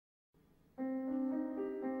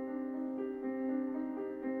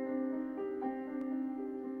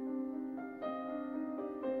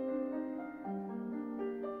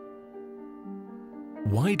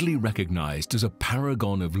Widely recognized as a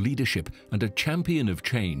paragon of leadership and a champion of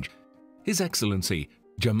change, His Excellency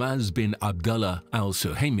Jammaz bin Abdullah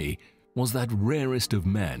Al-Suhaimi was that rarest of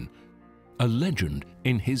men, a legend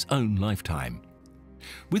in his own lifetime.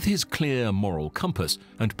 With his clear moral compass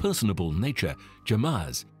and personable nature,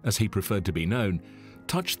 Jammaz, as he preferred to be known,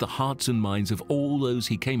 touched the hearts and minds of all those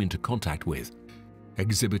he came into contact with.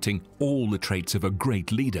 Exhibiting all the traits of a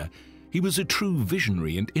great leader, he was a true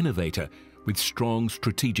visionary and innovator with strong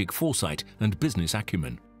strategic foresight and business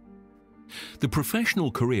acumen. The professional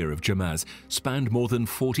career of Jammaz spanned more than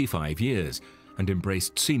 45 years and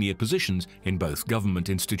embraced senior positions in both government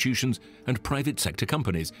institutions and private sector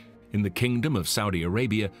companies in the Kingdom of Saudi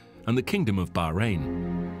Arabia and the Kingdom of Bahrain.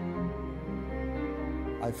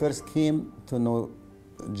 I first came to know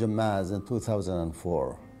Jammaz in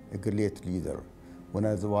 2004, a great leader, when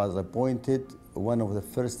I was appointed one of the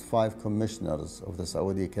first 5 commissioners of the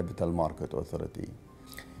Saudi Capital Market Authority.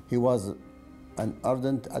 He was an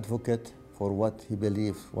ardent advocate for what he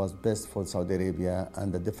believed was best for Saudi Arabia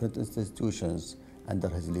and the different institutions under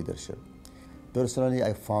his leadership. Personally,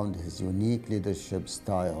 I found his unique leadership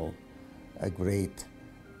style a great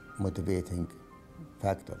motivating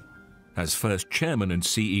factor. As first chairman and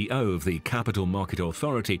CEO of the Capital Market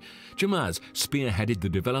Authority, Jammaz spearheaded the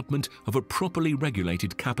development of a properly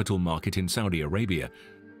regulated capital market in Saudi Arabia.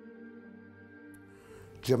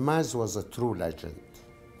 Jammaz was a true legend,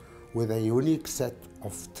 with a unique set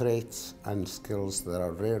of traits and skills that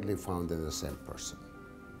are rarely found in the same person.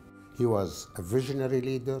 He was a visionary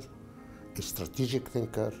leader, a strategic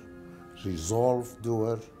thinker, resolved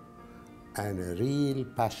doer, and a real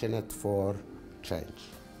passionate for change.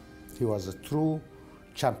 He was a true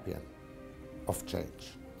champion of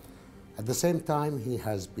change. At the same time, he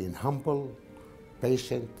has been humble,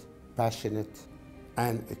 patient, passionate,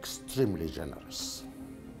 and extremely generous.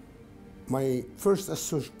 My first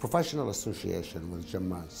professional association with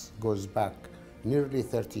Jammaz goes back nearly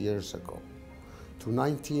 30 years ago to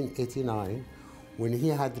 1989, when he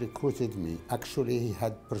had recruited me. Actually, he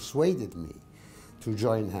had persuaded me to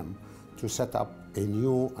join him to set up a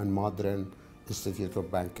new and modern institute of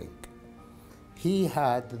banking. He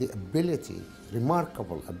had the ability,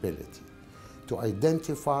 remarkable ability, to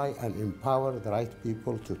identify and empower the right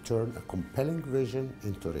people to turn a compelling vision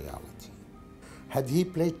into reality. Had he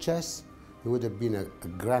played chess, he would have been a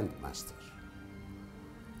grandmaster.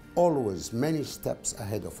 Always many steps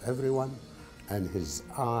ahead of everyone, and his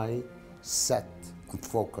eye set and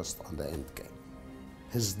focused on the end game.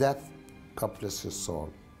 His death, God bless his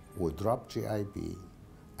soul, would rob GIB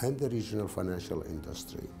and the regional financial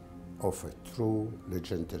industry of a true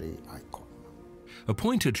legendary icon.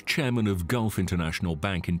 Appointed chairman of Gulf International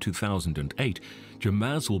Bank in 2008,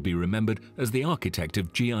 Jammaz will be remembered as the architect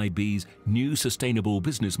of GIB's new sustainable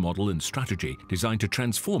business model and strategy designed to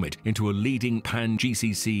transform it into a leading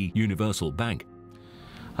pan-GCC universal bank.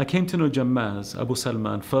 I came to know Jammaz Abu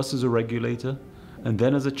Salman first as a regulator, and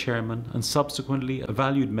then as a chairman, and subsequently a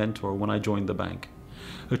valued mentor when I joined the bank.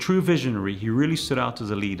 A true visionary, he really stood out as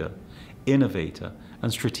a leader, innovator,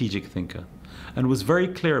 and strategic thinker, and was very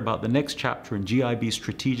clear about the next chapter in GIB's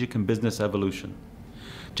strategic and business evolution.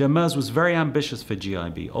 Jammaz was very ambitious for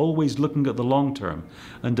GIB, always looking at the long term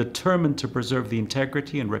and determined to preserve the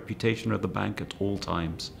integrity and reputation of the bank at all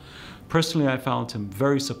times. Personally, I found him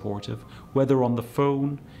very supportive, whether on the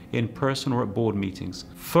phone, in person, or at board meetings.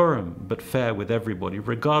 Firm but fair with everybody,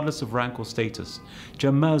 regardless of rank or status.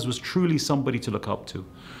 Jammaz was truly somebody to look up to.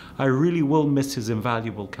 I really will miss his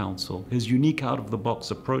invaluable counsel, his unique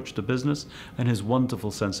out-of-the-box approach to business, and his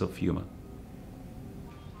wonderful sense of humor.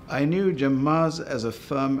 I knew Jammaz as a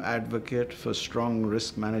firm advocate for strong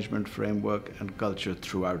risk management framework and culture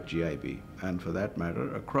throughout GIB, and for that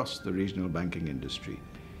matter, across the regional banking industry.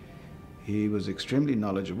 He was extremely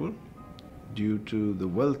knowledgeable due to the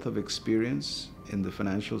wealth of experience in the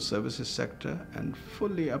financial services sector and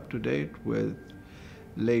fully up to date with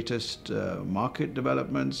latest market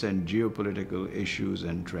developments and geopolitical issues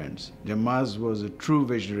and trends. Jammaz was a true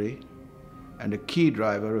visionary and a key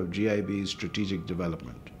driver of GIB's strategic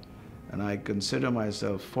development, and I consider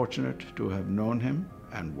myself fortunate to have known him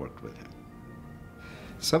and worked with him.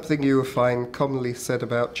 Something you will find commonly said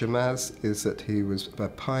about Jammaz is that he was a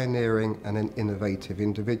pioneering and an innovative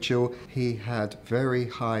individual. He had very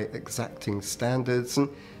high exacting standards,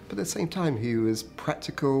 but at the same time he was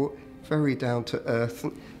practical, very down to earth,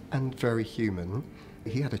 and very human.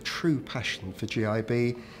 He had a true passion for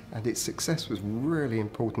GIB, and its success was really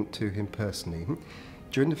important to him personally.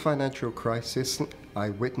 During the financial crisis, I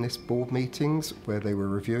witnessed board meetings where they were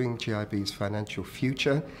reviewing GIB's financial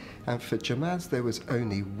future, and for Jammaz there was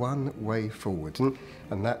only one way forward,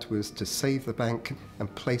 and that was to save the bank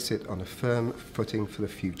and place it on a firm footing for the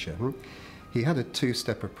future. He had a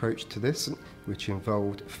two-step approach to this, which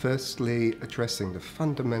involved firstly addressing the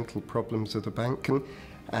fundamental problems of the bank,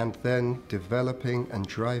 and then developing and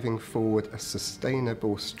driving forward a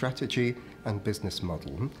sustainable strategy and business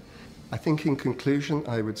model. I think in conclusion,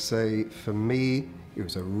 I would say for me, it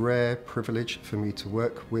was a rare privilege for me to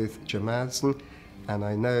work with Jammaz, and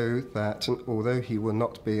I know that although he will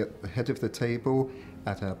not be at the head of the table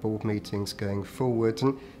at our board meetings going forward,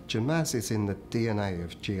 Jammaz is in the DNA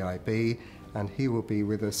of GIB, and he will be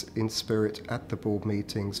with us in spirit at the board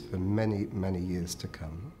meetings for many, many years to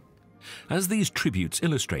come. As these tributes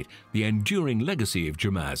illustrate, the enduring legacy of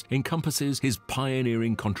Jammaz encompasses his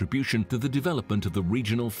pioneering contribution to the development of the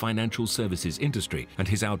regional financial services industry and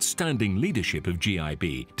his outstanding leadership of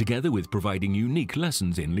GIB, together with providing unique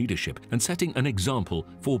lessons in leadership and setting an example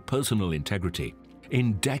for personal integrity.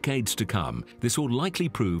 In decades to come, this will likely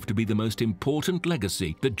prove to be the most important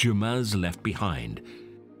legacy that Jammaz left behind.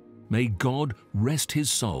 May God rest his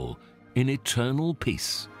soul in eternal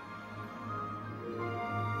peace.